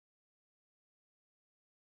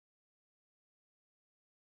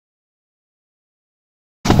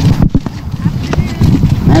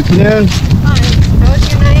afternoon. Hi. How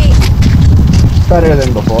was your night? Better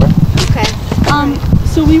than before. Okay.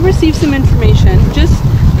 So we received some information just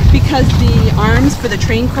because the arms for the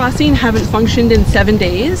train crossing haven't functioned in 7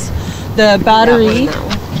 days. The battery,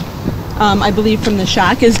 I believe from the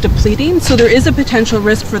shack, is depleting. So there is a potential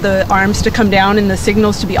risk for the arms to come down and the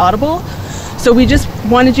signals to be audible. So we just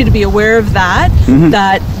wanted you to be aware of that,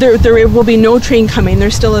 that there will be no train coming.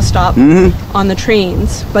 There's still a stop on the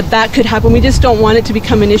trains, but that could happen. We just don't want it to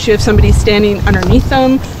become an issue if somebody's standing underneath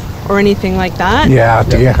them or anything like that. Yeah,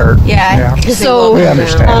 they hurt. Yeah. So We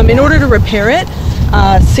understand. in order to repair it,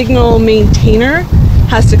 signal maintainer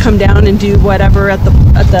has to come down and do whatever at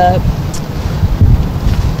the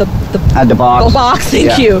box.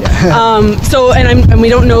 Thank you. So and we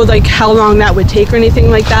don't know like how long that would take or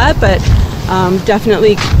anything like that, but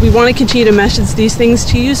definitely we want to continue to message these things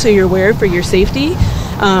to you so you're aware for your safety,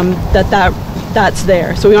 that's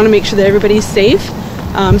there. So we want to make sure that everybody's safe.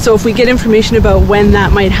 So if we get information about when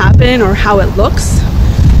that might happen or how it looks,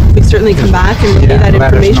 we certainly come back and relay that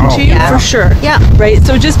information to you for sure. Yeah. Right.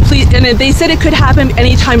 So just please, and they said it could happen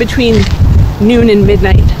anytime between noon and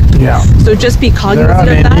midnight. Yeah. So just be cognizant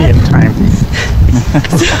of that. Indian time.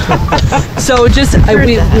 So just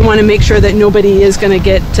we want to make sure that nobody is going to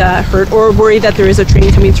get hurt or worry that there is a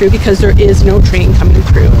train coming through, because there is no train coming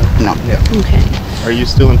through. No. Okay. Are you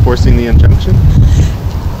still enforcing the injunction?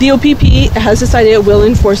 The OPP has decided it will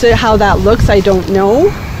enforce it. How that looks, I don't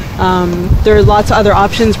know. There are lots of other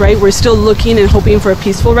options, right? We're still looking and hoping for a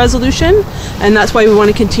peaceful resolution, and that's why we want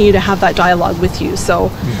to continue to have that dialogue with you.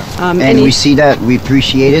 So, and we see that, we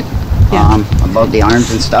appreciate it. About the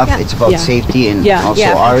arms and stuff. It's about safety and also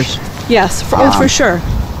ours. Yes, for sure.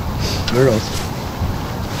 Girls,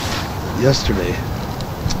 yesterday,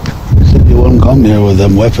 you said you wouldn't come here with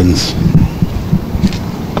them weapons.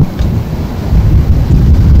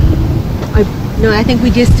 No, I think we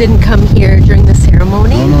just didn't come here during the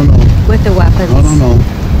ceremony. No. With the weapons. No.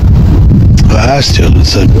 I asked you, I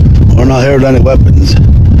said, we're not here with any weapons.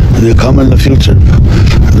 When you come in the future,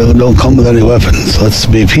 don't come with any weapons. Let's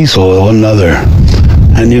be peaceful with one another.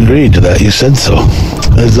 And you agreed to that. You said so.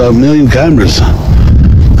 There's a million cameras.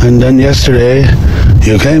 And then yesterday,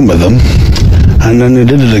 you came with them. And then you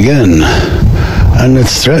did it again. And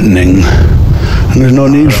it's threatening. And there's no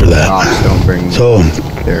need for that. Don't bring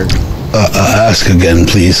their... ask again,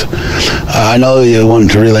 please. I know you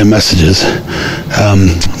want to relay messages,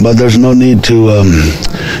 but there's no need to,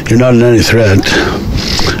 you're not in any threat,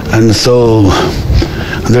 and so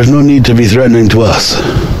there's no need to be threatening to us.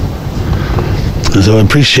 And so I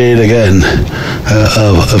appreciate again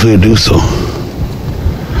if you do so.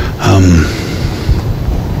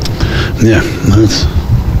 That's...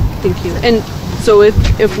 Thank you. And so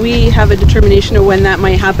if we have a determination of when that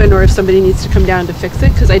might happen, or if somebody needs to come down to fix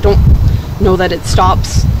it, because I don't know that it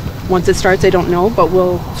stops once it starts, I don't know, but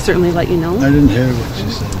we'll certainly let you know. I didn't hear what you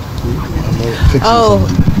said about fixing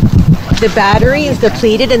something. The battery is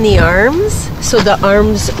depleted in the arms, so the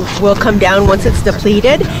arms will come down once it's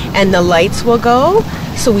depleted, and the lights will go.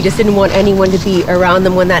 So we just didn't want anyone to be around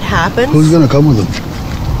them when that happens. Who's going to come with them?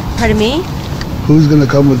 Pardon me? Who's going to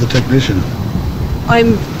come with the technician?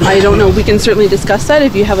 I don't know. We can certainly discuss that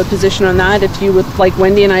if you have a position on that. If you would like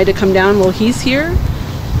Wendy and I to come down, well, he's here.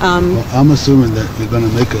 Well, I'm assuming that you're going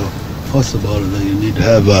to make a fuss about it, that you need to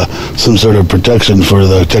have some sort of protection for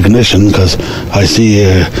the technician, because I see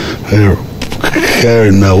they're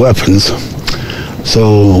carrying weapons.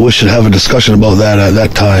 So we should have a discussion about that at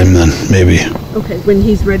that time, then, maybe. Okay, when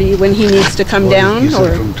he's ready, when he needs to come down? You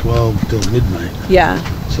said from 12 till midnight. Yeah.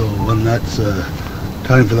 So when that's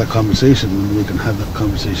time for that conversation, then we can have that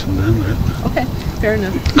conversation then, right? Okay, fair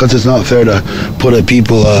enough. Because it's not fair to put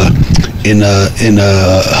people in a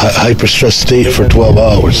hyper-stressed state for 12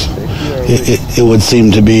 hours. It would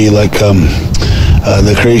seem to be like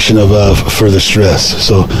the creation of further stress.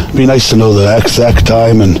 So it'd be nice to know the exact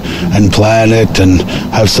time and plan it and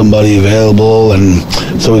have somebody available, and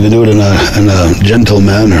so we can do it in a gentle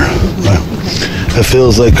manner. It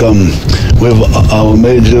feels like we've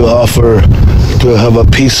made you offer to have a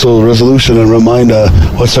peaceful resolution and remind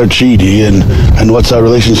what's our treaty and what's our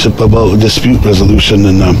relationship about dispute resolution,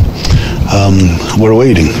 and we're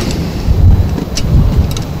waiting.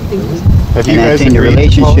 Have you And guys I think the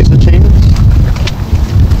agreed to polish the chain?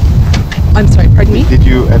 I'm sorry, pardon me?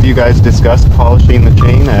 Have you guys discussed polishing the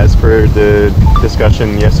chain as per the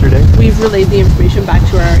discussion yesterday? We've relayed the information back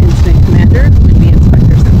to our incident commander, who would be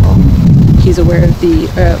Inspector Simple. He's aware of the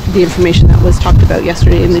information that was talked about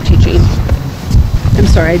yesterday in the teaching. I'm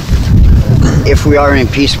sorry. If we are in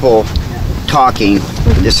peaceful talking,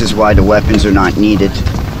 this is why the weapons are not needed.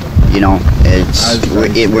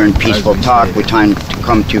 we're in peaceful talk. We're trying to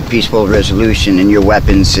come to peaceful resolution, and your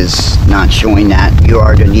weapons is not showing that. You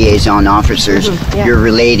are the liaison officers. You're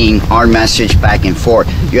relating our message back and forth.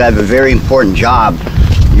 You have a very important job.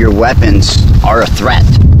 Your weapons are a threat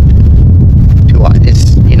to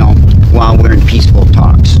us, while we're in peaceful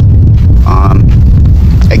talks.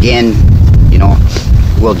 Again,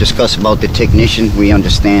 we'll discuss about the technician. We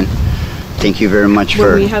understand. Thank you very much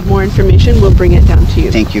When we have more information, we'll bring it down to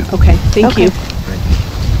you. Thank you. Okay, thank you.